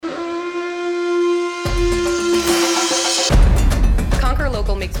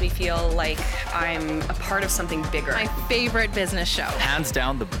me feel like I'm a part of something bigger. My favorite business show. Hands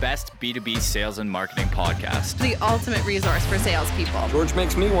down the best B2B sales and marketing podcast. The ultimate resource for salespeople. George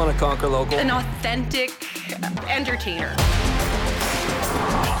makes me want to conquer local. An authentic entertainer.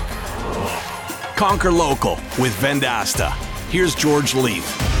 Conquer Local with Vendasta. Here's George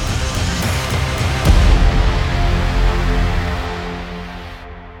Leith.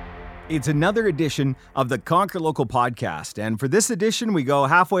 It's another edition of the Conquer Local podcast. And for this edition, we go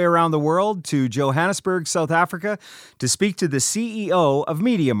halfway around the world to Johannesburg, South Africa, to speak to the CEO of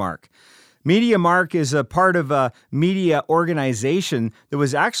MediaMark. MediaMark is a part of a media organization that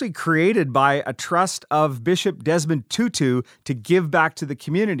was actually created by a trust of Bishop Desmond Tutu to give back to the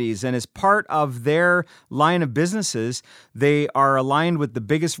communities. And as part of their line of businesses, they are aligned with the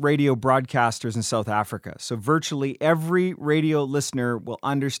biggest radio broadcasters in South Africa. So virtually every radio listener will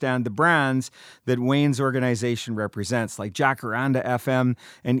understand the brands that Wayne's organization represents, like Jacaranda FM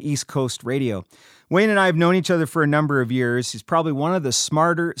and East Coast Radio. Wayne and I have known each other for a number of years. He's probably one of the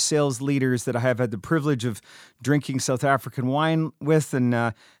smarter sales leaders that I have had the privilege of drinking South African wine with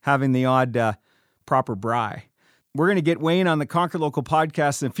and having the odd proper braai. We're going to get Wayne on the Conquer Local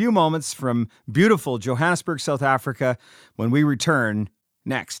podcast in a few moments from beautiful Johannesburg, South Africa, when we return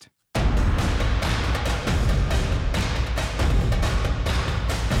next.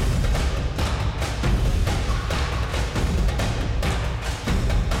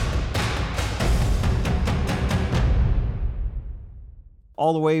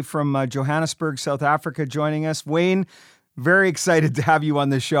 All the way from Johannesburg, South Africa, joining us. Wayne, very excited to have you on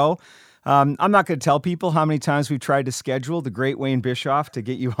the show. I'm not going to tell people how many times we've tried to schedule the great Wayne Bischoff to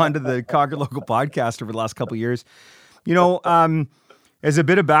get you onto the Conquer Local podcast over the last couple of years. You know, as a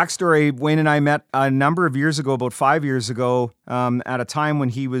bit of backstory, Wayne and I met a number of years ago, about 5 years ago, at a time when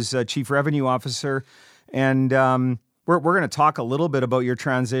he was Chief Revenue Officer. And we're going to talk a little bit about your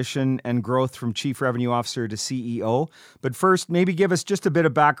transition and growth from Chief Revenue Officer to CEO. But first, maybe give us just a bit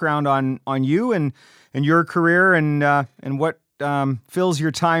of background on you and your career and what fills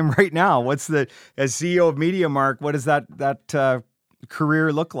your time right now. What's as CEO of MediaMark, what does that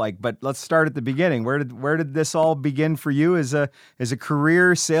career look like? But let's start at the beginning. Where did this all begin for you as a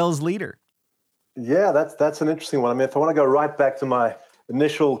career sales leader? Yeah, that's an interesting one. I mean, if I want to go right back to my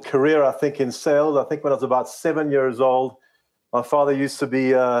initial career, I think, in sales. I think when I was about 7 years old, my father used to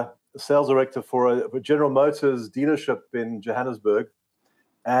be a sales director for a General Motors dealership in Johannesburg.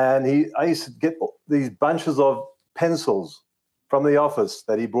 And I used to get these bunches of pencils from the office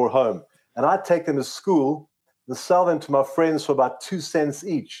that he brought home. And I'd take them to school and sell them to my friends for about 2 cents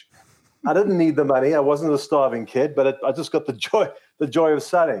each. I didn't need the money. I wasn't a starving kid, but I just got the joy of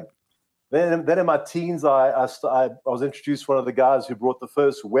selling. Then in my teens, I was introduced to one of the guys who brought the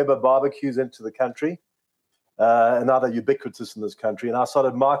first Weber barbecues into the country, and now they're ubiquitous in this country. And I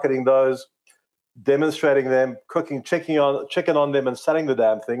started marketing those, demonstrating them, cooking chicken on them, and selling the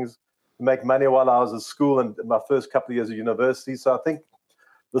damn things to make money while I was at school and in my first couple of years of university. So I think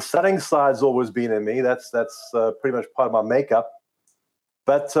the selling side's always been in me. That's pretty much part of my makeup.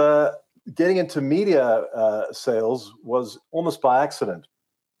 But getting into media sales was almost by accident.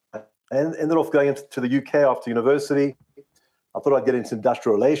 And ended off going into the UK after university. I thought I'd get into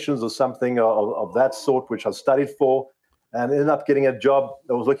industrial relations or something of that sort, which I studied for, and ended up getting a job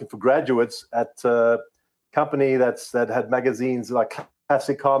that was looking for graduates at a company that had magazines like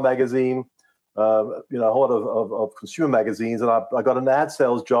Classic Car Magazine, a whole lot of consumer magazines. And I got an ad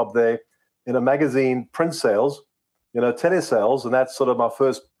sales job there in a magazine, print sales, telesales, and that's sort of my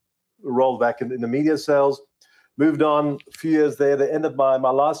first role back in the media sales. Moved on a few years there. The end of my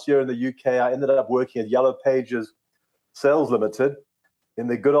last year in the UK, I ended up working at Yellow Pages Sales Limited. In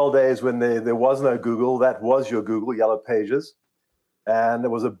the good old days when there was no Google, that was your Google, Yellow Pages. And it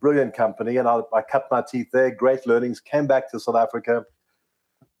was a brilliant company, and I cut my teeth there. Great learnings. Came back to South Africa.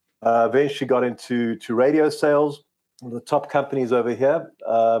 Eventually got into radio sales. One of the top companies over here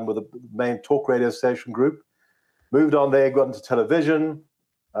with the main talk radio station group. Moved on there, got into television.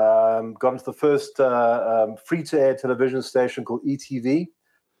 Got into the first free-to-air television station called ETV,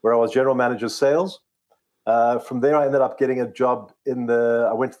 where I was general manager sales. From there, I ended up getting a job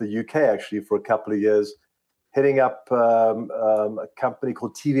I went to the UK actually for a couple of years, heading up a company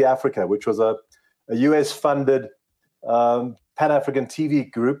called TV Africa, which was a US-funded Pan-African TV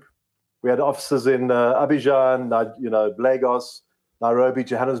group. We had offices in Abidjan, Lagos, Nairobi,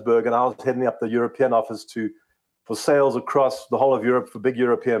 Johannesburg, and I was heading up the European office for sales across the whole of Europe for big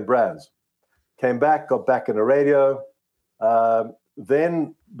European brands. Came back, got back into radio,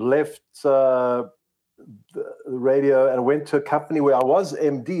 then left the radio and went to a company where I was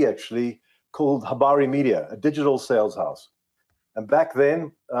MD actually, called Habari Media, a digital sales house. And back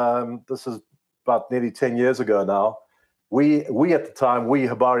then, this is about nearly 10 years ago now, we at the time,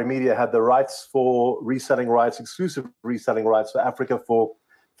 Habari Media, had the rights for reselling rights, exclusive reselling rights for Africa, for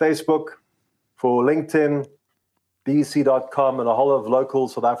Facebook, for LinkedIn, BEC.com, and a whole lot of local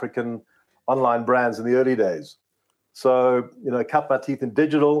South African online brands in the early days. So, cut my teeth in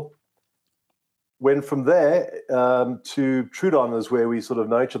digital. Went from there to Trudon is where we sort of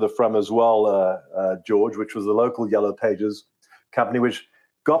know each other from as well, George, which was the local Yellow Pages company, which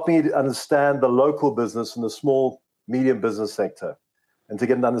got me to understand the local business and the small, medium business sector, and to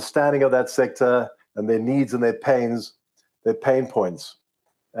get an understanding of that sector and their needs and their pains, their pain points.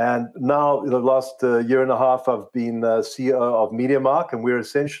 And now, the last year and a half, I've been CEO of MediaMark, and we're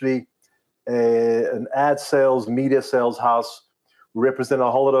essentially an ad sales, media sales house. We represent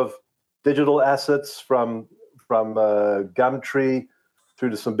a whole lot of digital assets from Gumtree through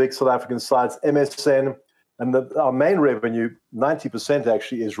to some big South African sites, MSN, and our main revenue, 90%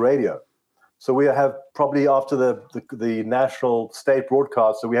 actually, is radio. So we have probably, after the national state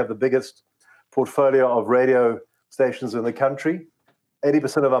broadcast, so we have the biggest portfolio of radio stations in the country.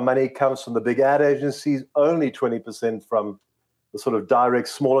 80% of our money comes from the big ad agencies, only 20% from the sort of direct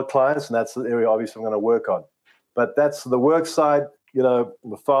smaller clients, and that's the area obviously I'm going to work on. But that's the work side. I'm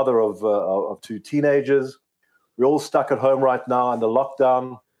the father of two teenagers. We're all stuck at home right now under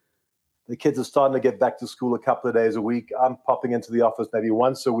lockdown. The kids are starting to get back to school a couple of days a week. I'm popping into the office maybe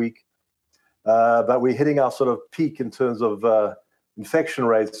once a week. But we're hitting our sort of peak in terms of infection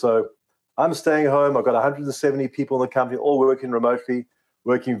rates. So I'm staying home. I've got 170 people in the company, all working remotely,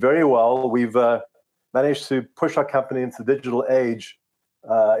 working very well. We've managed to push our company into the digital age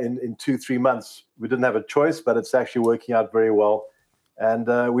in 2-3 months. We didn't have a choice, but it's actually working out very well. And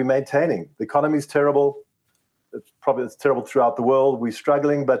we're maintaining. The economy's terrible. It's terrible throughout the world. We're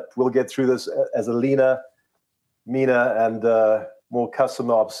struggling, but we'll get through this as a leaner, meaner, and more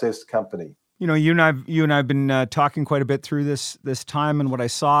customer-obsessed company. You and I've been talking quite a bit through this time, and what I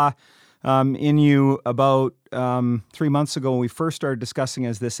saw in you about 3 months ago when we first started discussing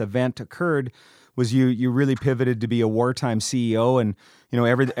as this event occurred was you really pivoted to be a wartime CEO, and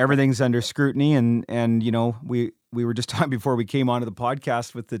everything's under scrutiny, and we were just talking before we came onto the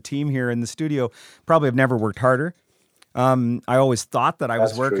podcast with the team here in the studio. Probably have never worked harder. I always thought that I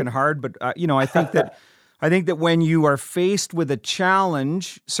was working hard, but I think that when you are faced with a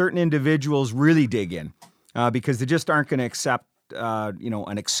challenge, certain individuals really dig in because they just aren't going to accept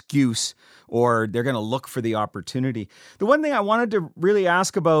an excuse, or they're going to look for the opportunity. The one thing I wanted to really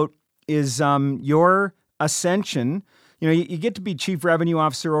ask about is your ascension. You get to be chief revenue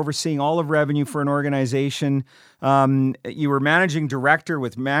officer, overseeing all of revenue for an organization. You were managing director.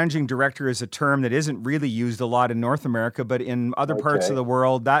 With managing director is a term that isn't really used a lot in North America, but in other parts of the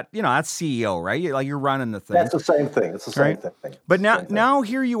world, that's CEO, right? You're running the thing. That's the same thing. It's the same thing. But now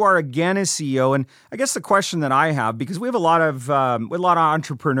here you are again as CEO, and I guess the question that I have, because we have a lot of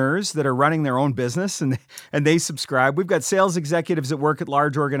entrepreneurs that are running their own business, and they subscribe. We've got sales executives that work at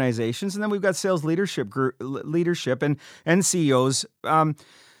large organizations, and then we've got sales leadership and CEOs.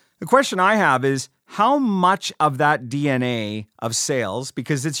 The question I have is, how much of that DNA of sales,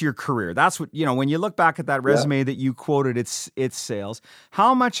 because it's your career, that's what, when you look back at that resume that you quoted, it's sales,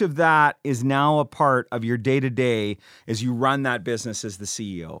 how much of that is now a part of your day-to-day as you run that business as the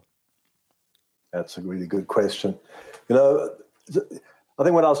CEO? That's a really good question. I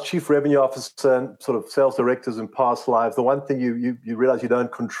think when I was chief revenue officer and sort of sales directors in past lives, the one thing you realize you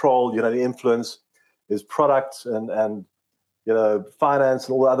don't control, influence is product and finance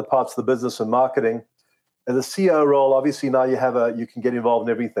and all the other parts of the business and marketing. As a CEO role, obviously now you can get involved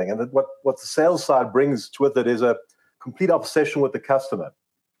in everything. And what the sales side brings with it is a complete obsession with the customer.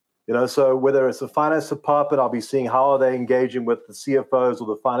 So whether it's the finance department, I'll be seeing how are they engaging with the CFOs or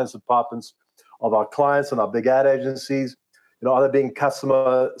the finance departments of our clients and our big ad agencies. Are they being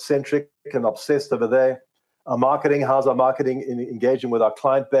customer centric and obsessed over there? Our marketing, how's our marketing engaging with our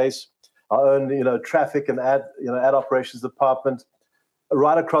client base? Our own, traffic and ad operations department,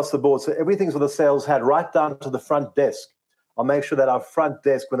 right across the board. So everything's with the sales hat, right down to the front desk. I'll make sure that our front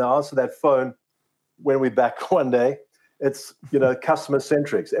desk, when they answer that phone, when we're back one day, it's, customer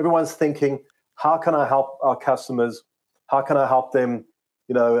centric. So everyone's thinking, how can I help our customers? How can I help them,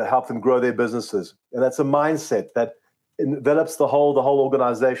 help them grow their businesses? And that's a mindset that envelops the whole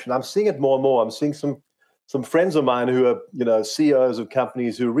organization. I'm seeing it more and more. I'm seeing some friends of mine who are, CEOs of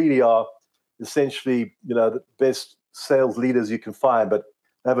companies who really are essentially, the best sales leaders you can find, but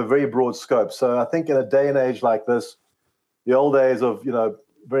they have a very broad scope. So I think in a day and age like this, the old days of,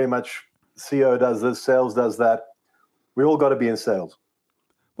 very much CEO does this, sales does that, we all got to be in sales.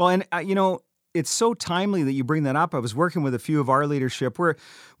 Well, and, it's so timely that you bring that up. I was working with a few of our leadership. We're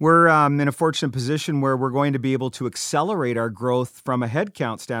in a fortunate position where we're going to be able to accelerate our growth from a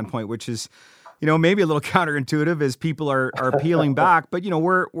headcount standpoint, which is, maybe a little counterintuitive as people are peeling back. But,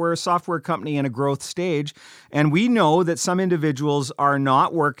 we're a software company in a growth stage. And we know that some individuals are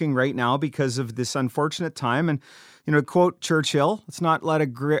not working right now because of this unfortunate time. And, to quote Churchill, let's not let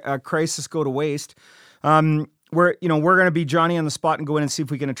a crisis go to waste. We're going to be Johnny on the spot and go in and see if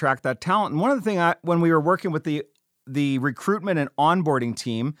we can attract that talent. And one of the things when we were working with the recruitment and onboarding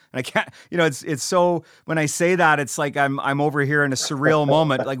team, and I can't, it's so, when I say that, it's like I'm over here in a surreal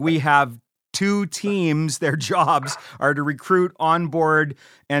moment. Like we have two teams, their jobs are to recruit, onboard,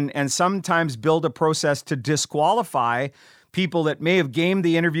 and sometimes build a process to disqualify people that may have gamed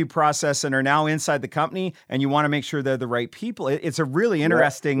the interview process and are now inside the company, and you want to make sure they're the right people. It's a really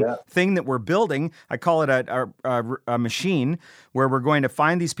interesting thing that we're building. I call it a machine where we're going to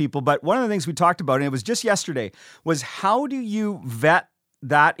find these people. But one of the things we talked about, and it was just yesterday, was how do you vet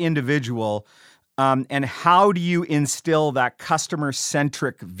that individual and how do you instill that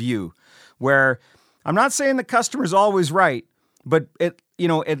customer-centric view where I'm not saying the customer's always right, but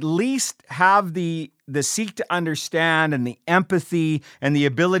at least have the seek to understand and the empathy and the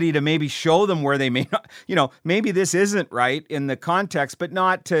ability to maybe show them where they may not, maybe this isn't right in the context, but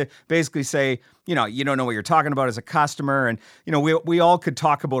not to basically say, you don't know what you're talking about as a customer. And, we all could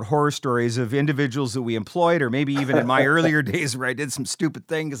talk about horror stories of individuals that we employed, or maybe even in my earlier days where I did some stupid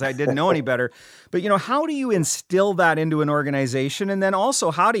thing because I didn't know any better. But, how do you instill that into an organization? And then also,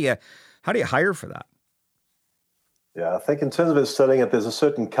 how do you hire for that? Yeah, I think in terms of instilling it, there's a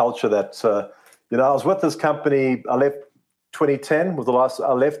certain culture that, I was with this company. I left 2010 was the last.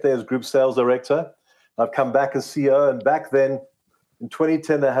 I left there as group sales director. I've come back as CEO, and back then in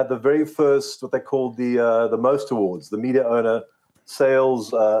 2010 they had the very first what they called the MOST Awards, the Media Owner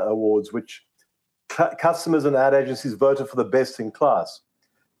Sales Awards, which customers and ad agencies voted for the best in class.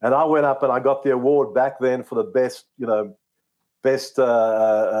 And I went up and I got the award back then for the best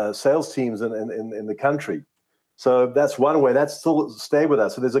sales teams in the country. So that's one way. That's still stayed with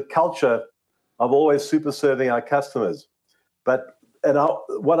us. So there's a culture of always super serving our customers.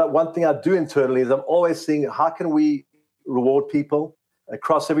 One thing I do internally is I'm always seeing how can we reward people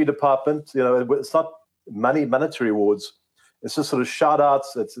across every department. It's not monetary awards. It's just sort of shout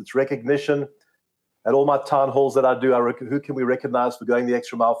outs. It's recognition. At all my town halls that I do, who can we recognize for going the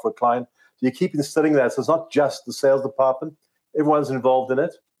extra mile for a client? So you keep instilling that. So it's not just the sales department. Everyone's involved in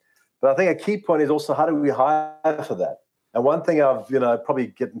it. But I think a key point is also how do we hire for that? And one thing I've, probably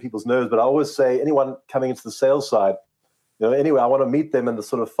getting people's nerves, but I always say anyone coming into the sales side, anyway, I want to meet them in the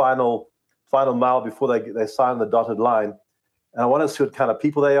sort of final mile before they sign the dotted line. And I want to see what kind of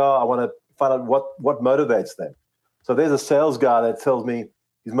people they are. I want to find out what motivates them. So there's a sales guy that tells me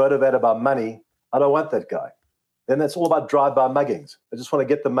he's motivated by money. I don't want that guy. Then it's all about drive-by muggings. I just want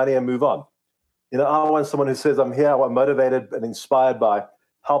to get the money and move on. I want someone who says, I'm here, I'm motivated and inspired by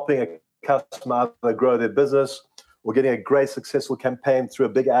helping a customer either grow their business or getting a great successful campaign through a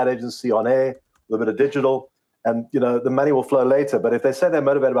big ad agency on air, a little bit of digital, and the money will flow later. But if they say they're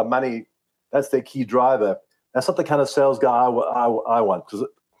motivated by money, that's their key driver. That's not the kind of sales guy I want, because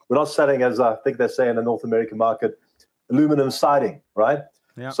we're not selling, as I think they say in the North American market, aluminum siding, right?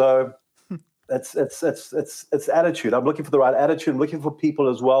 Yeah. So it's attitude. I'm looking for the right attitude. I'm looking for people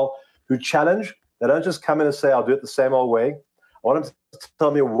as well who challenge. They don't just come in and say, I'll do it the same old way. I want them to tell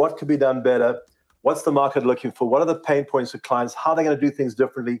me what could be done better. What's the market looking for? What are the pain points of clients? How are they going to do things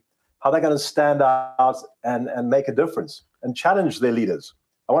differently? How are they going to stand out and make a difference and challenge their leaders?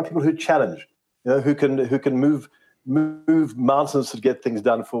 I want people who challenge, who can move mountains to get things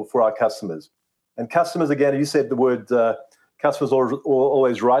done for our customers. And customers, again, you said the word customers are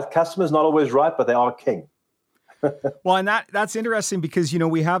always right. Customers not always right, but they are king. Well, and that's interesting because,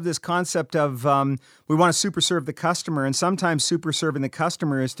 we have this concept of we want to super serve the customer, and sometimes super serving the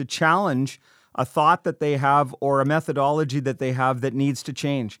customer is to challenge a thought that they have or a methodology that they have that needs to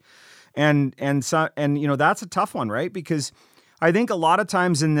change. And that's a tough one, right? Because I think a lot of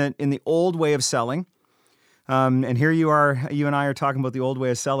times in the old way of selling, and here you and I are talking about the old way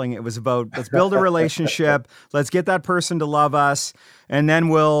of selling. It was about, let's build a relationship. Let's get that person to love us. And then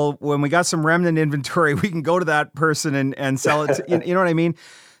when we got some remnant inventory, we can go to that person and sell it. You know what I mean?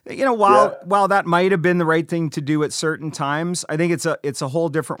 While that might have been the right thing to do at certain times, I think it's a whole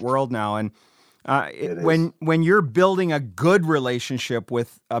different world now. And when you're building a good relationship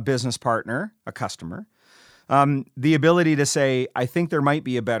with a business partner, a customer, the ability to say, I think there might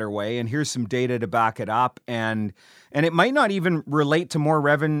be a better way, and here's some data to back it up, and it might not even relate to more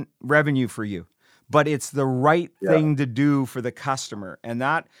revenue for you, but it's the right thing to do for the customer. And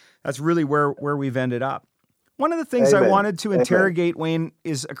that's really where we've ended up. One of the things I wanted to interrogate, Wayne,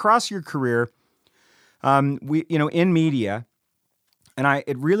 is across your career, in media, and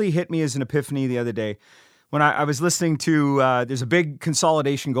it really hit me as an epiphany the other day when I was listening to, there's a big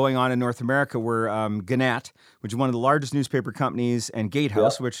consolidation going on in North America where Gannett, which is one of the largest newspaper companies, and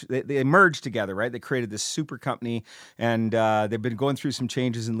Gatehouse, which they merged together, right? They created this super company, and they've been going through some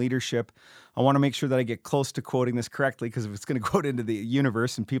changes in leadership. I want to make sure that I get close to quoting this correctly, because if it's going to go out into the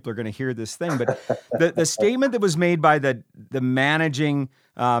universe and people are going to hear this thing. But the statement that was made by the managing,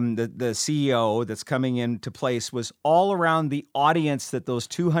 the CEO that's coming into place was all around the audience that those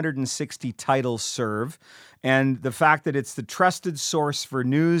 260 titles serve, and the fact that it's the trusted source for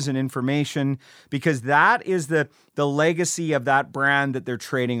news and information, because that is the legacy of that brand that they're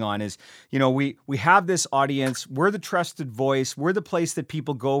trading on. Is, we have this audience, we're the trusted voice, we're the place that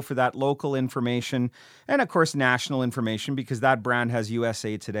people go for that local information, and of course national information, because that brand has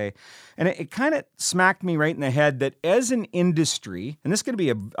USA Today. And it kind of smacked me right in the head that as an industry, and this is going to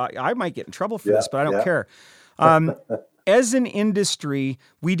be I might get in trouble for this, but I don't care. As an industry,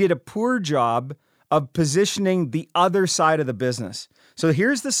 we did a poor job of positioning the other side of the business. So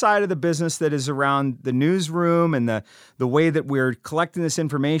here's the side of the business that is around the newsroom and the way that we're collecting this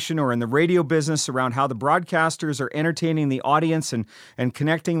information, or in the radio business around how the broadcasters are entertaining the audience and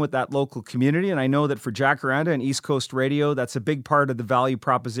connecting with that local community. And I know that for Jacaranda and East Coast Radio, that's a big part of the value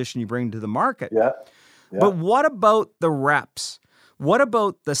proposition you bring to the market. Yeah. But what about the reps? What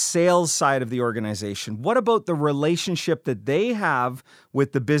about the sales side of the organization? What about the relationship that they have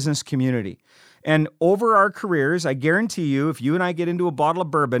with the business community? And over our careers, I guarantee you, if you and I get into a bottle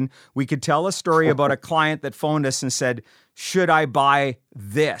of bourbon, we could tell a story about a client that phoned us and said, should I buy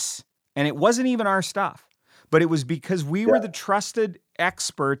this? And it wasn't even our stuff, but it was because we were the trusted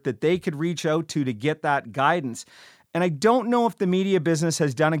expert that they could reach out to get that guidance. And I don't know if the media business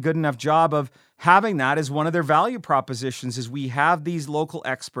has done a good enough job of having that as one of their value propositions. Is we have these local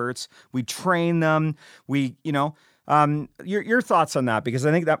experts, we train them, your thoughts on that, because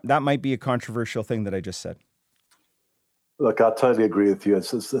I think that might be a controversial thing that I just said. Look, I totally agree with you.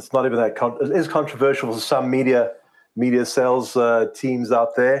 It's not even that. It is controversial for some media sales teams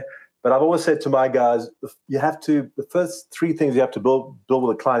out there. But I've always said to my guys, the first three things you have to build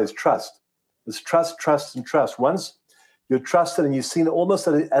with a client is trust. It's trust, trust, and trust. Once you're trusted and you're seen almost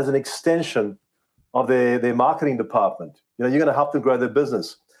as an extension of their marketing department, you're going to help them grow their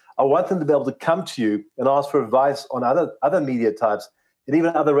business. I want them to be able to come to you and ask for advice on other media types and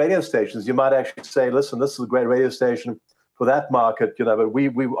even other radio stations. You might actually say, listen, this is a great radio station for that market, but we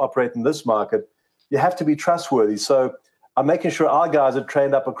operate in this market. You have to be trustworthy. So I'm making sure our guys are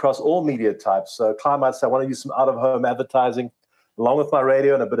trained up across all media types. So a client might say, I want to use some out-of-home advertising along with my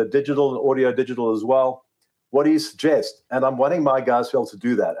radio and a bit of digital and audio digital as well. What do you suggest? And I'm wanting my guys to be able to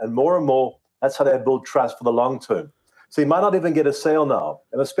do that. And more, that's how they build trust for the long term. So you might not even get a sale now.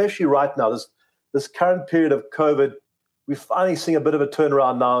 And especially right now, this current period of COVID, we're finally seeing a bit of a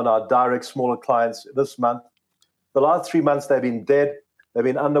turnaround now in our direct smaller clients this month. The last 3 months, they've been dead. They've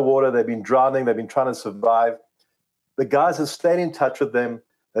been underwater. They've been drowning. They've been trying to survive. The guys have stayed in touch with them.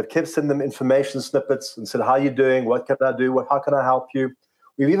 They've kept sending them information snippets and said, how are you doing? What can I do? How can I help you?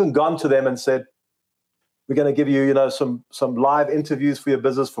 We've even gone to them and said, we're going to give you, some live interviews for your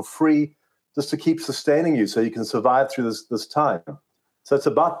business for free, just to keep sustaining you so you can survive through this time. So it's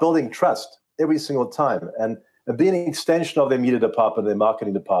about building trust every single time and being an extension of their media department, their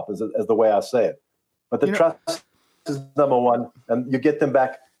marketing department, as the way I say it. But the trust is number one, and you get them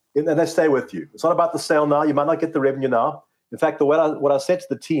back, and they stay with you. It's not about the sale now. You might not get the revenue now. In fact, what I said to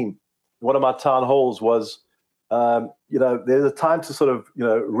the team in one of my town halls was, there's a time to sort of,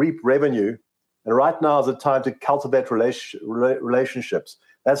 reap revenue, and right now is a time to cultivate relationships.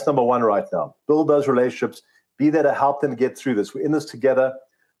 That's number one right now. Build those relationships. Be there to help them get through this. We're in this together.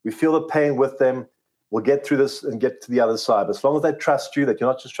 We feel the pain with them. We'll get through this and get to the other side. But as long as they trust you, that you're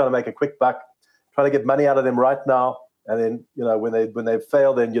not just trying to make a quick buck, trying to get money out of them right now, and then when they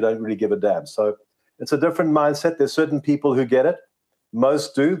fail, then you don't really give a damn. So it's a different mindset. There's certain people who get it.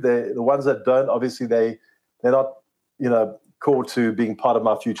 Most do. The ones that don't, obviously, they're not core to being part of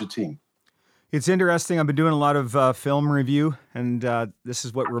my future team. It's interesting. I've been doing a lot of film review, and this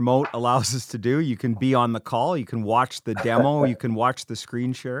is what remote allows us to do. You can be on the call. You can watch the demo. You can watch the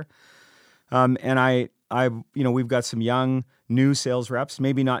screen share. And we've got some young, new sales reps,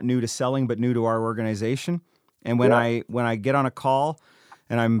 maybe not new to selling, but new to our organization. And when I get on a call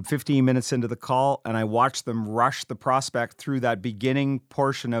and I'm 15 minutes into the call and I watch them rush the prospect through that beginning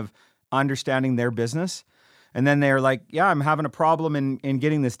portion of understanding their business, And then they're like, yeah, I'm having a problem in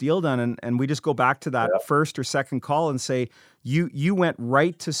getting this deal done. And we just go back to that first or second call and say, you went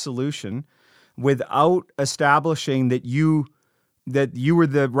right to solution without establishing that you were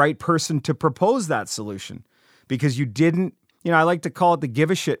the right person to propose that solution, because you didn't, I like to call it the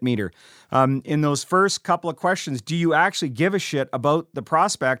give a shit meter. In those first couple of questions, do you actually give a shit about the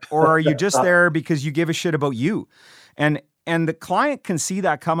prospect, or are you just there because you give a shit about you? And the client can see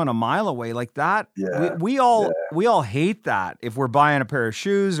that coming a mile away like that. Yeah. We all hate that if we're buying a pair of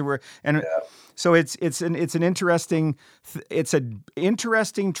shoes so it's an interesting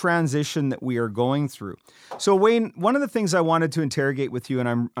transition that we are going through. So Wayne, one of the things I wanted to interrogate with you,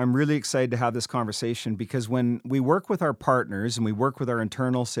 and I'm really excited to have this conversation, because when we work with our partners and we work with our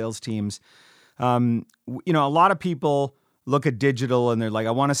internal sales teams, a lot of people look at digital and they're like,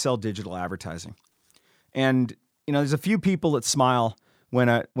 I want to sell digital advertising. And there's a few people that smile when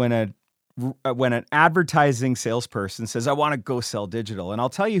an advertising salesperson says, I want to go sell digital. And I'll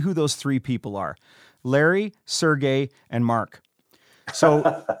tell you who those three people are: Larry, Sergey, and Mark.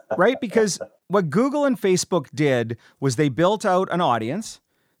 So, right? Because what Google and Facebook did was they built out an audience,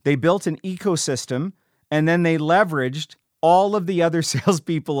 they built an ecosystem, and then they leveraged all of the other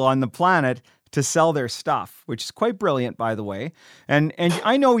salespeople on the planet to sell their stuff, which is quite brilliant, by the way. And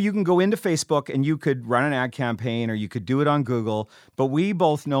I know you can go into Facebook and you could run an ad campaign, or you could do it on Google, but we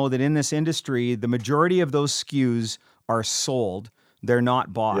both know that in this industry, the majority of those SKUs are sold. They're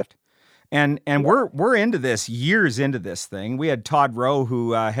not bought. Yep. And we're into this, years into this thing. We had Todd Rowe,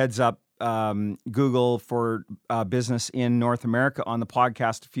 who heads up Google for business in North America, on the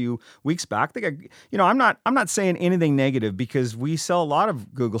podcast a few weeks back. I'm not saying anything negative, because we sell a lot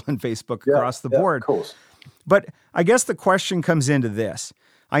of Google and Facebook across the board. Of course. But I guess the question comes into this.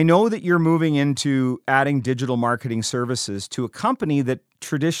 I know that you're moving into adding digital marketing services to a company that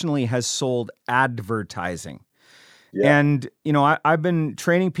traditionally has sold advertising. Yeah. And I've been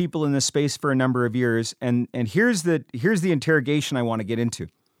training people in this space for a number of years, and here's the interrogation I want to get into.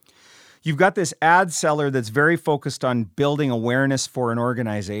 You've got this ad seller that's very focused on building awareness for an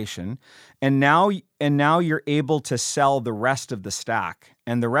organization, and now you're able to sell the rest of the stack.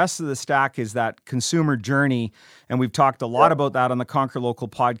 And the rest of the stack is that consumer journey, and we've talked a lot about that on the Conquer Local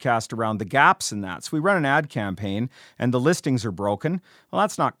podcast around the gaps in that. So we run an ad campaign and the listings are broken. Well,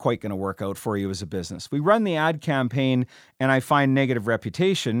 that's not quite going to work out for you as a business. We run the ad campaign and I find negative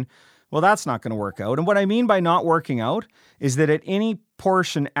reputation. Well, that's not going to work out. And what I mean by not working out is that at any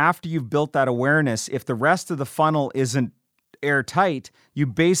portion after you've built that awareness, if the rest of the funnel isn't airtight, you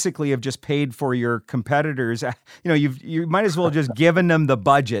basically have just paid for your competitors. You might as well just given them the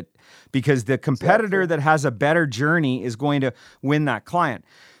budget, because the competitor that has a better journey is going to win that client.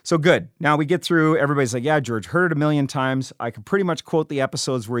 So good. Now we get through, everybody's like, yeah, George, heard it a million times. I can pretty much quote the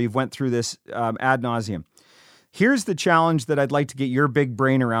episodes where you've went through this ad nauseum. Here's the challenge that I'd like to get your big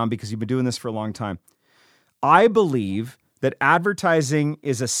brain around, because you've been doing this for a long time. I believe that advertising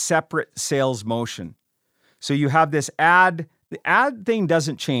is a separate sales motion. So you have this ad, the ad thing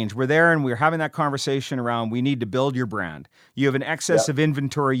doesn't change. We're there and we're having that conversation around, we need to build your brand. You have an excess of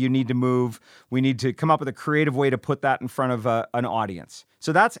inventory you need to move. We need to come up with a creative way to put that in front of an audience.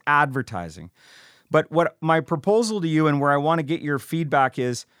 So that's advertising. But what my proposal to you, and where I want to get your feedback,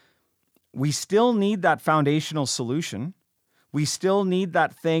 is we still need that foundational solution. We still need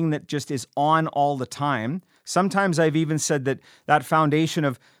that thing that just is on all the time. Sometimes I've even said that foundation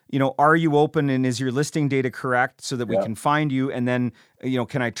of, are you open and is your listing data correct, so that we can find you? And then,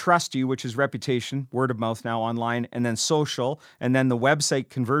 can I trust you, which is reputation, word of mouth now online, and then social, and then the website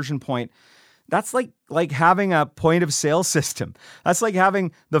conversion point. That's like having a point of sale system. That's like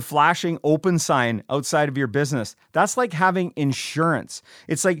having the flashing open sign outside of your business. That's like having insurance.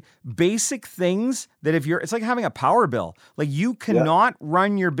 It's like basic things that it's like having a power bill. Like you cannot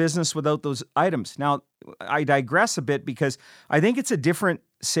run your business without those items. Now, I digress a bit, because I think it's a different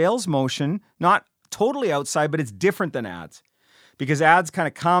sales motion, not totally outside, but it's different than ads. Because ads kind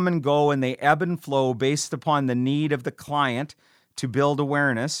of come and go and they ebb and flow based upon the need of the client to build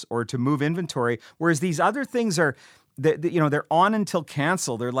awareness or to move inventory. Whereas these other things are, they're on until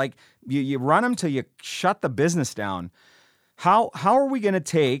cancel. They're like, you run them till you shut the business down. How are we going to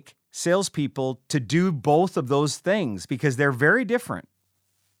take salespeople to do both of those things? Because they're very different.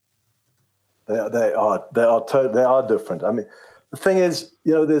 They are different. I mean, the thing is,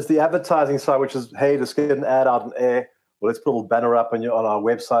 there's the advertising side, which is, hey, let's get an ad out in air, or let's put a little banner up on our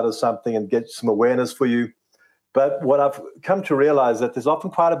website or something and get some awareness for you. But what I've come to realize that there's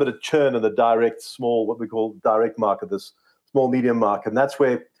often quite a bit of churn in the direct, small, what we call direct market, this small, medium market. And that's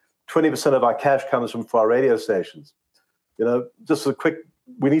where 20% of our cash comes from for our radio stations. Just a quick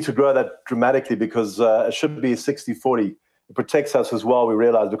we need to grow that dramatically because it should be 60-40. It protects us as well, we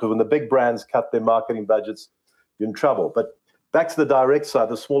realize, because when the big brands cut their marketing budgets, you're in trouble. But back to the direct side,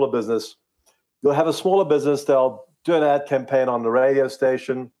 the smaller business, you'll have a smaller business, they'll do an ad campaign on the radio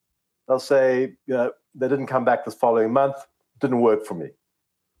station. They'll say, they didn't come back this following month, didn't work for me.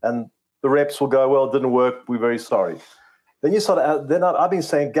 And the reps will go, well, it didn't work, we're very sorry. Then you I've been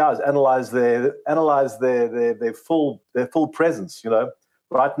saying, guys, analyze their full presence,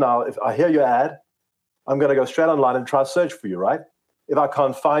 Right now, if I hear your ad, I'm going to go straight online and try to search for you, right? If I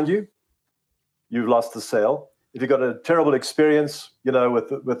can't find you, you've lost the sale. If you've got a terrible experience, with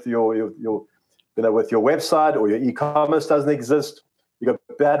your website or your e-commerce doesn't exist, you've got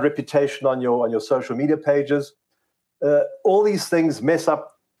a bad reputation on your social media pages. All these things mess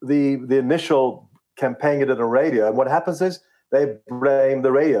up the initial campaign you did on radio. And what happens is they blame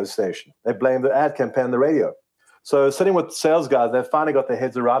the radio station. They blame the ad campaign on the radio. So sitting with sales guys, they've finally got their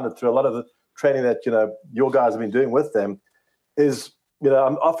heads around it through a lot of the training that, your guys have been doing with them is,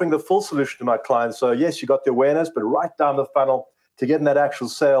 I'm offering the full solution to my clients. So yes, you got the awareness, but right down the funnel to getting that actual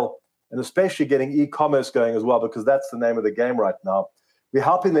sale and especially getting e-commerce going as well, because that's the name of the game right now. We're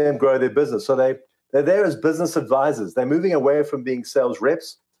helping them grow their business. So they're there as business advisors. They're moving away from being sales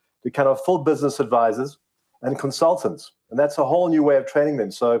reps to kind of full business advisors and consultants. And that's a whole new way of training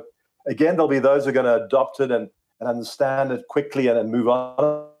them. So again, there'll be those who are going to adopt it and understand it quickly and move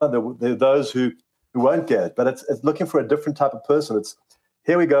on. There are those who won't get it. But it's looking for a different type of person. It's,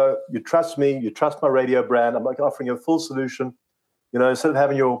 here we go. You trust me. You trust my radio brand. I'm offering you a full solution. Instead of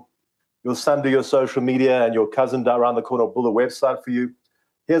having your son do your social media and your cousin down around the corner build a website for you,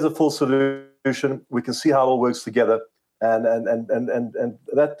 here's a full solution. We can see how it all works together. And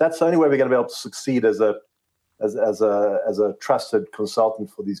that's the only way we're going to be able to succeed as a trusted consultant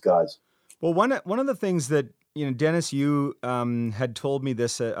for these guys. Well, one of the things that, Dennis, you had told me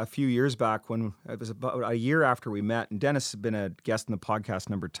this a few years back when it was about a year after we met, and Dennis has been a guest in the podcast a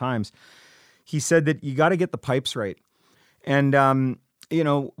number of times. He said that you got to get the pipes right. And,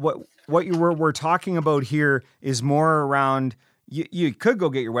 what we're talking about here is more around, you could go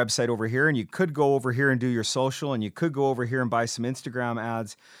get your website over here and you could go over here and do your social and you could go over here and buy some Instagram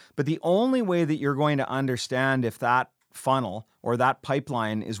ads. But the only way that you're going to understand if that funnel or that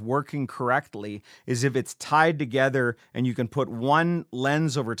pipeline is working correctly is if it's tied together and you can put one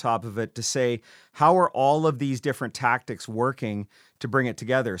lens over top of it to say, how are all of these different tactics working to bring it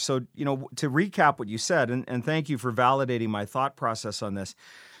together? So, to recap what you said, and thank you for validating my thought process on this,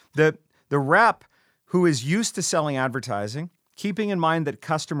 the rep who is used to selling advertising, keeping in mind that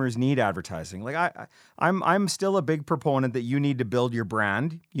customers need advertising. Like I'm still a big proponent that you need to build your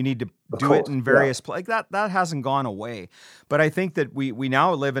brand. You need to do it in various places. Like that hasn't gone away. But I think that we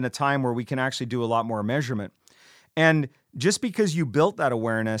now live in a time where we can actually do a lot more measurement. And just because you built that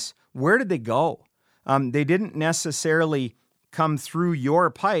awareness, where did they go? They didn't necessarily come through your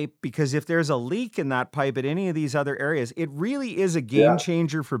pipe, because if there's a leak in that pipe at any of these other areas, it really is a game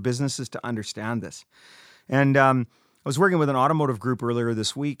changer for businesses to understand this. And I was working with an automotive group earlier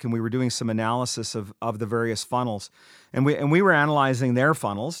this week, and we were doing some analysis of the various funnels, and we were analyzing their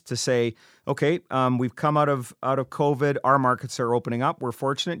funnels to say, okay, we've come out of COVID, our markets are opening up. We're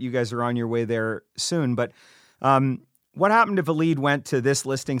fortunate, you guys are on your way there soon. But what happened if a lead went to this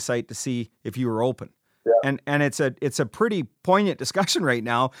listing site to see if you were open? Yeah. And it's a pretty poignant discussion right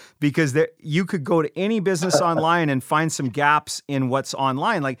now, because you could go to any business online and find some gaps in what's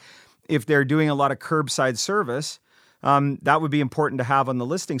online. Like if they're doing a lot of curbside service, that would be important to have on the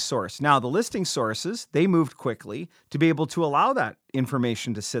listing source. Now, the listing sources, they moved quickly to be able to allow that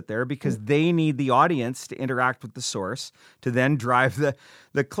information to sit there, because they need the audience to interact with the source to then drive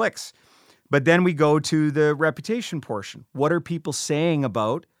the clicks. But then we go to the reputation portion. What are people saying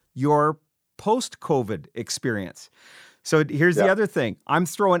about your post-COVID experience? So here's the other thing. I'm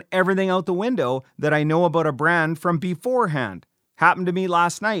throwing everything out the window that I know about a brand from beforehand. Happened to me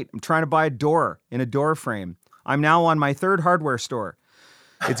last night. I'm trying to buy a door in a door frame. I'm now on my third hardware store.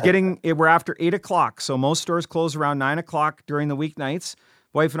 We're after 8 o'clock. So most stores close around 9 o'clock during the weeknights.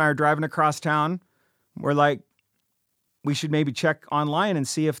 Wife and I are driving across town. We're like, we should maybe check online and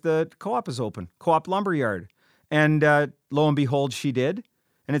see if the Co-op is open, Co-op Lumberyard. And lo and behold, she did.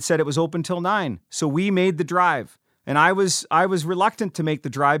 And it said it was open till 9. So we made the drive. And I was reluctant to make the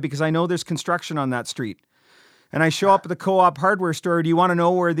drive because I know there's construction on that street. And I show up at the Co-op hardware store. Do you want to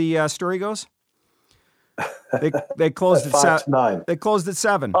know where the story goes? They closed at 7. They closed at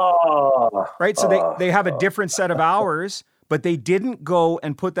 7. Right? So they have a different set of hours, but they didn't go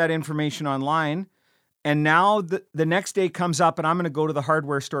and put that information online. And now the next day comes up and I'm going to go to the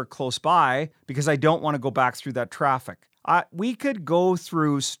hardware store close by because I don't want to go back through that traffic. We could go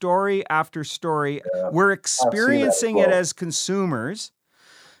through story after story. We're I've seen that as experiencing it well. as consumers,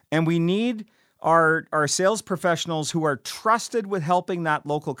 and we need our sales professionals who are trusted with helping that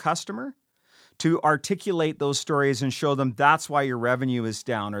local customer to articulate those stories and show them that's why your revenue is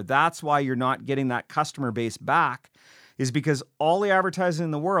down, or that's why you're not getting that customer base back, is because all the advertising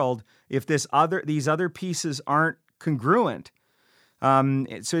in the world, if these other pieces aren't congruent,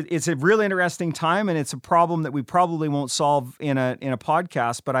 so it's a really interesting time, and it's a problem that we probably won't solve in a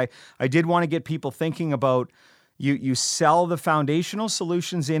podcast. But I did want to get people thinking about you sell the foundational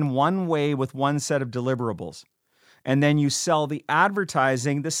solutions in one way with one set of deliverables. And then you sell the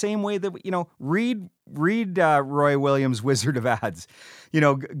advertising the same way that, read Roy Williams' Wizard of Ads.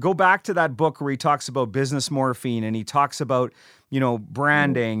 Go back to that book where he talks about business morphine, and he talks about,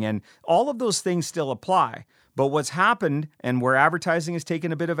 branding, and all of those things still apply. But what's happened, and where advertising has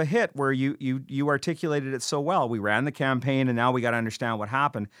taken a bit of a hit, where you articulated it so well, we ran the campaign and now we got to understand what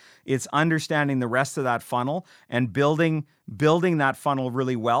happened. It's understanding the rest of that funnel and building that funnel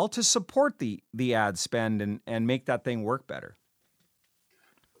really well to support the ad spend and make that thing work better.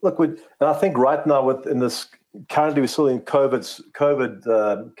 Look, and I think right now currently we're still in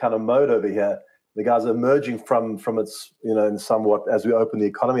COVID kind of mode over here. The guys are emerging from its, in somewhat as we open the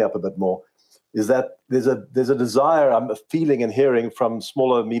economy up a bit more. Is that there's a desire, I'm feeling and hearing from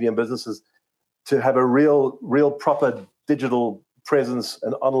smaller, medium businesses to have a real proper digital presence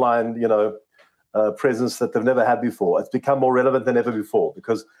and online, presence that they've never had before. It's become more relevant than ever before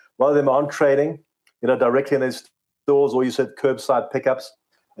because a lot of them aren't trading, directly in their stores, or you said curbside pickups.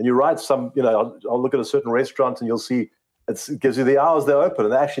 And you're right, I'll look at a certain restaurant and you'll see it gives you the hours they're open,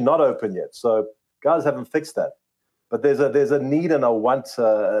 and they're actually not open yet. So guys haven't fixed that. But there's a need and a want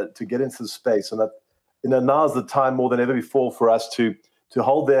to get into the space, and that now's the time more than ever before for us to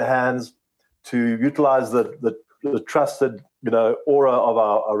hold their hands, to utilize the trusted aura of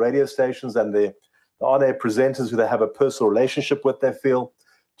our radio stations and the on-air presenters who they have a personal relationship with. They feel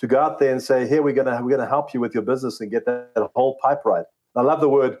to go out there and say, "Here we're gonna help you with your business and get that whole pipe right." And I love the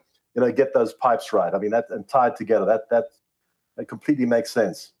word, get those pipes right. I mean that and tied together. That completely makes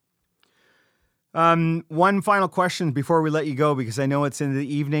sense. One final question before we let you go, because I know it's in the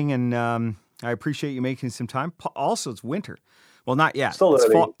evening, and I appreciate you making some time. Also, it's winter. Well, not yet. Still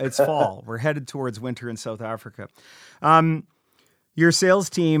early. It's fall. We're headed towards winter in South Africa. Your sales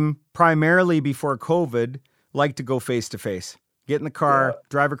team, primarily before COVID, liked to go face-to-face. Get in the car,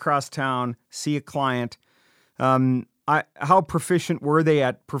 drive across town, see a client. How proficient were they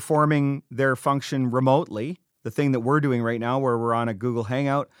at performing their function remotely, the thing that we're doing right now where we're on a Google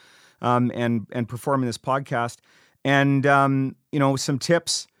Hangout, and performing this podcast, and some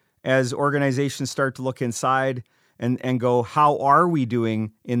tips as organizations start to look inside and go, how are we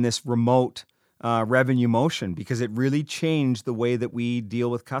doing in this remote revenue motion? Because it really changed the way that we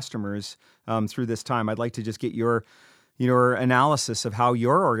deal with customers through this time. I'd like to just get your analysis of how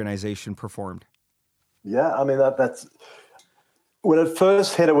your organization performed. Yeah, I mean that's when it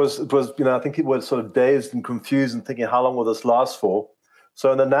first hit. It was I think people were sort of dazed and confused and thinking, how long will this last for?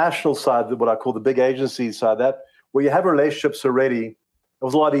 So on the national side, what I call the big agency side, that where you have relationships already, it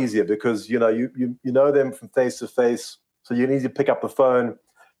was a lot easier because you know them from face to face. So you need to pick up the phone,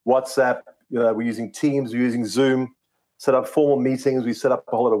 WhatsApp. We're using Teams, we're using Zoom. Set up formal meetings. We set up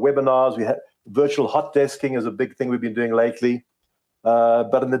a whole lot of webinars. We had virtual hot desking is a big thing we've been doing lately.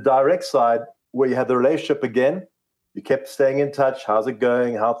 But on the direct side, where you had the relationship again, you kept staying in touch. How's it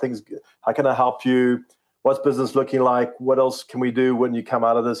going? How can I help you? What's business looking like? What else can we do when you come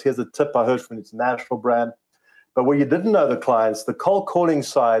out of this? Here's a tip I heard from its national brand. But where you didn't know the clients, the cold calling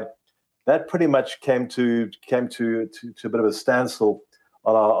side, that pretty much came to a bit of a standstill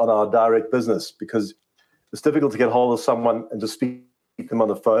on our direct business because it's difficult to get hold of someone and just speak to them on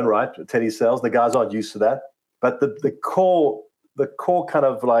the phone, right? Teddy sales, the guys aren't used to that. But the core kind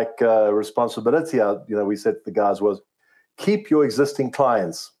of like responsibility, we said to the guys was keep your existing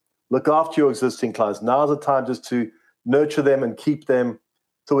clients. Look after your existing clients. Now's the time just to nurture them and keep them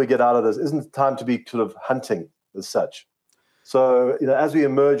till we get out of this. Isn't it time to be sort of hunting as such? So, as we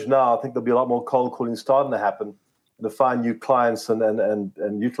emerge now, I think there'll be a lot more cold calling starting to happen and to find new clients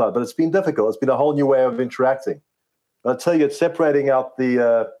and utilize. But it's been difficult. It's been a whole new way of interacting. But I tell you, it's separating out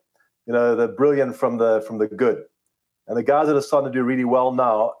the brilliant from the good. And the guys that are starting to do really well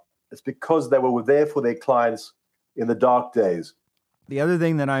now, it's because they were there for their clients in the dark days. The other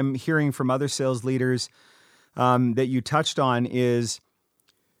thing that I'm hearing from other sales leaders that you touched on is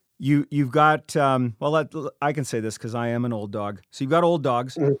you've got, I can say this because I am an old dog. So you've got old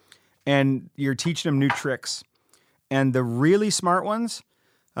dogs and you're teaching them new tricks. And the really smart ones,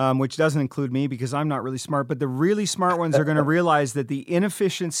 which doesn't include me because I'm not really smart, but the really smart ones are going to realize that the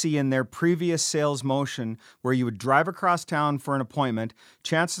inefficiency in their previous sales motion, where you would drive across town for an appointment,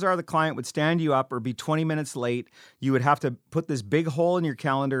 chances are the client would stand you up or be 20 minutes late. You would have to put this big hole in your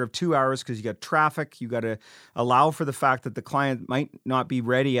calendar of 2 hours because you got traffic. You got to allow for the fact that the client might not be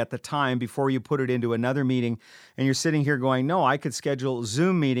ready at the time before you put it into another meeting. And you're sitting here going, no, I could schedule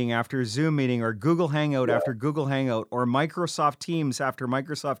Zoom meeting after Zoom meeting, or Google Hangout after Google Hangout, or Microsoft Teams after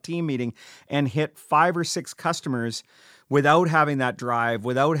Microsoft Team meeting, and hit 5 or 6 customers without having that drive,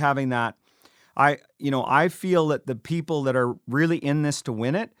 without having that. I feel that the people that are really in this to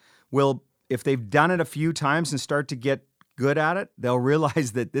win it will, if they've done it a few times and start to get good at it, they'll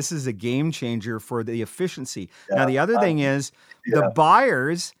realize that this is a game changer for the efficiency. Now, the other thing is the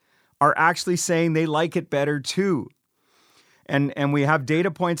buyers are actually saying they like it better too. And we have data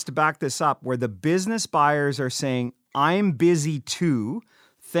points to back this up, where the business buyers are saying, I'm busy too.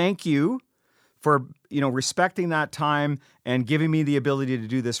 Thank you for, respecting that time and giving me the ability to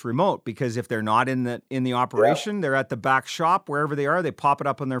do this remote. Because if they're not in the operation, they're at the back shop, wherever they are, they pop it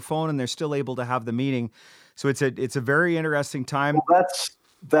up on their phone and they're still able to have the meeting. So it's a very interesting time. Well,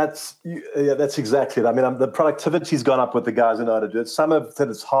 that's exactly it. I mean, the productivity's gone up with the guys who know how to do it. Some have said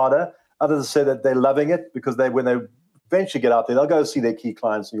it's harder. Others have said that they're loving it because when they eventually get out there, they'll go see their key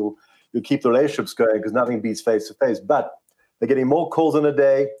clients, and you'll keep the relationships going because nothing beats face-to-face. But they're getting more calls in a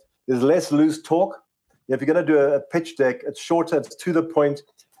day. There's less loose talk. If you're going to do a pitch deck, it's shorter, it's to the point.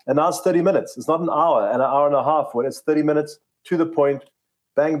 And now it's 30 minutes. It's not an hour and a half. When it's 30 minutes, to the point,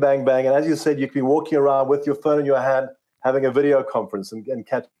 bang, bang, bang. And as you said, you can be walking around with your phone in your hand, having a video conference and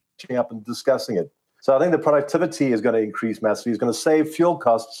catching up and discussing it. So I think the productivity is going to increase massively. It's going to save fuel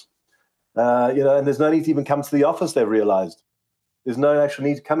costs. And there's no need to even come to the office, they've realized. There's no actual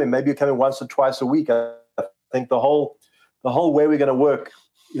need to come in. Maybe you're coming once or twice a week. I think the whole way we're going to work,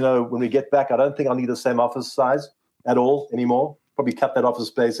 when we get back, I don't think I'll need the same office size at all anymore. Probably cut that office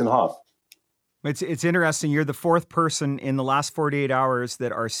space in half. It's interesting. You're the 4th person in the last 48 hours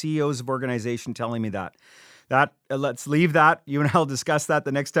that are CEOs of organization telling me that. Let's leave that. You and I'll discuss that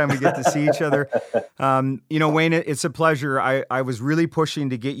the next time we get to see each other. Wayne, it's a pleasure. I was really pushing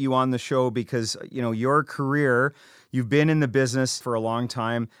to get you on the show because, your career, you've been in the business for a long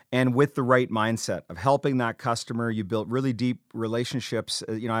time and with the right mindset of helping that customer. You built really deep relationships.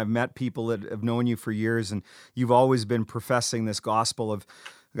 I've met people that have known you for years, and you've always been professing this gospel of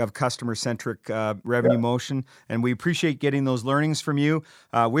customer-centric revenue motion. And we appreciate getting those learnings from you.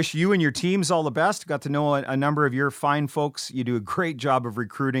 Wish you and your teams all the best. Got to know a number of your fine folks. You do a great job of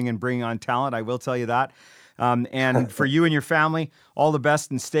recruiting and bringing on talent. I will tell you that. And for you and your family, all the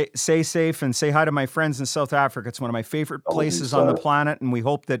best, and stay safe, and say hi to my friends in South Africa. It's one of my favorite places on the planet. And we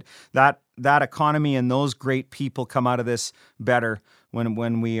hope that economy and those great people come out of this better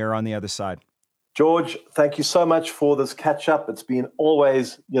when we are on the other side. George, thank you so much for this catch-up. It's been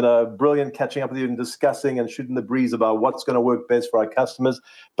always, brilliant catching up with you and discussing and shooting the breeze about what's going to work best for our customers.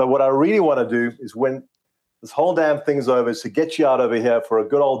 But what I really want to do is, when this whole damn thing's over, is to get you out over here for a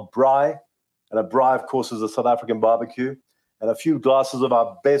good old braai. And a braai, of course, is a South African barbecue, and a few glasses of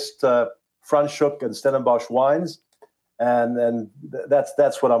our best Franschhoek and Stellenbosch wines. And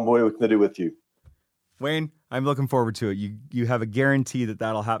that's what I'm working to do with you. Wayne, I'm looking forward to it. You have a guarantee that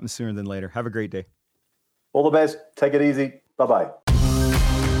that'll happen sooner than later. Have a great day. All the best. Take it easy. Bye-bye.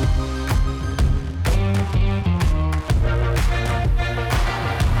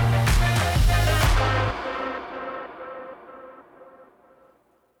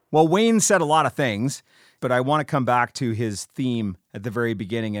 Well, Wayne said a lot of things, but I want to come back to his theme at the very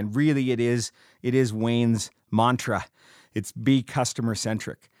beginning. And really, it is Wayne's mantra. It's be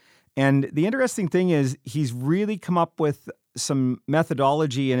customer-centric. And the interesting thing is, he's really come up with some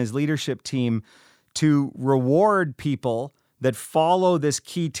methodology in his leadership team to reward people that follow this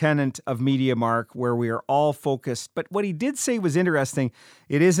key tenet of MediaMark, where we are all focused. But what he did say was interesting.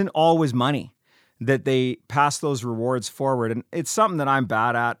 It isn't always money that they pass those rewards forward. And it's something that I'm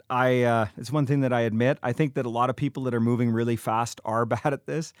bad at. It's one thing that I admit. I think that a lot of people that are moving really fast are bad at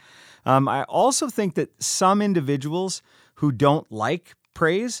this. I also think that some individuals who don't like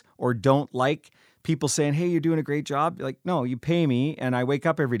praise or don't like people saying, hey, you're doing a great job. Like, no, you pay me and I wake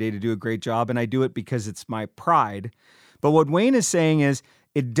up every day to do a great job, and I do it because it's my pride. But what Wayne is saying is,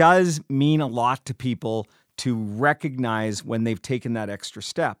 it does mean a lot to people to recognize when they've taken that extra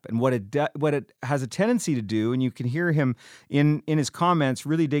step. And what it has a tendency to do, and you can hear him in his comments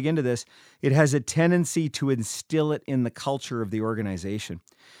really dig into this, it has a tendency to instill it in the culture of the organization.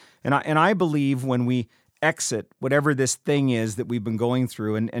 And I believe when we exit whatever this thing is that we've been going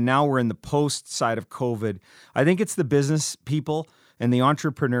through, and now we're in the post side of COVID, I think it's the business people and the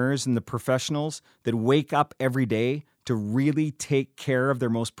entrepreneurs and the professionals that wake up every day to really take care of their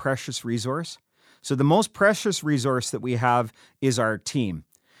most precious resource. So the most precious resource that we have is our team,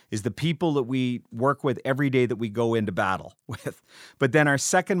 is the people that we work with every day that we go into battle with. But then our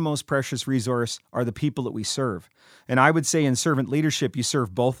second most precious resource are the people that we serve. And I would say in servant leadership, you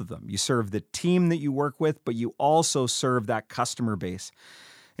serve both of them. You serve the team that you work with, but you also serve that customer base.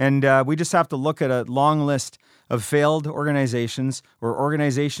 And we just have to look at a long list of failed organizations or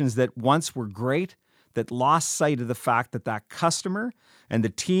organizations that once were great, that lost sight of the fact that that customer and the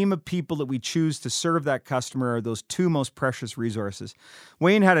team of people that we choose to serve that customer are those two most precious resources.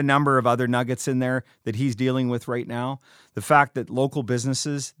 Wayne had a number of other nuggets in there that he's dealing with right now. The fact that local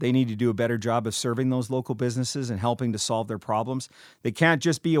businesses, they need to do a better job of serving those local businesses and helping to solve their problems. They can't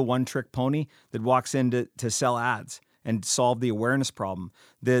just be a one-trick pony that walks in to sell ads and solve the awareness problem.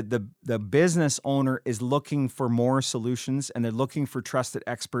 The business owner is looking for more solutions, and they're looking for trusted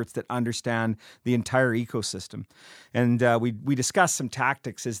experts that understand the entire ecosystem. And we discussed some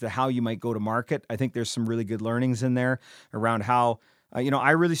tactics as to how you might go to market. I think there's some really good learnings in there around how,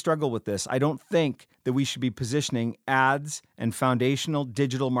 I really struggle with this. I don't think that we should be positioning ads and foundational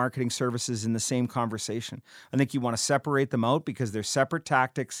digital marketing services in the same conversation. I think you want to separate them out because they're separate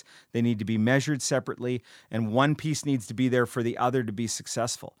tactics. They need to be measured separately, and one piece needs to be there for the other to be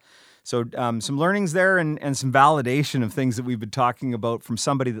successful. So some learnings there and some validation of things that we've been talking about from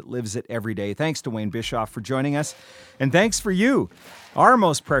somebody that lives it every day. Thanks to Wayne Bischoff for joining us. And thanks for you, our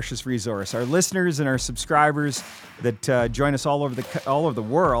most precious resource, our listeners and our subscribers that join us all over the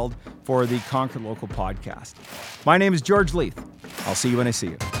world for the Conquer Local podcast. My name is George Leith. I'll see you when I see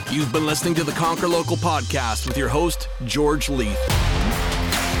you. You've been listening to the Conquer Local podcast with your host, George Leith.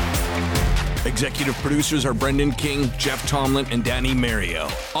 Executive producers are Brendan King, Jeff Tomlin, and Danny Mario.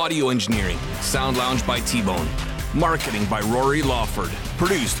 Audio engineering, Sound Lounge by T-Bone. Marketing by Rory Lawford.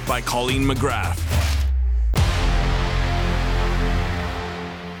 Produced by Colleen McGrath.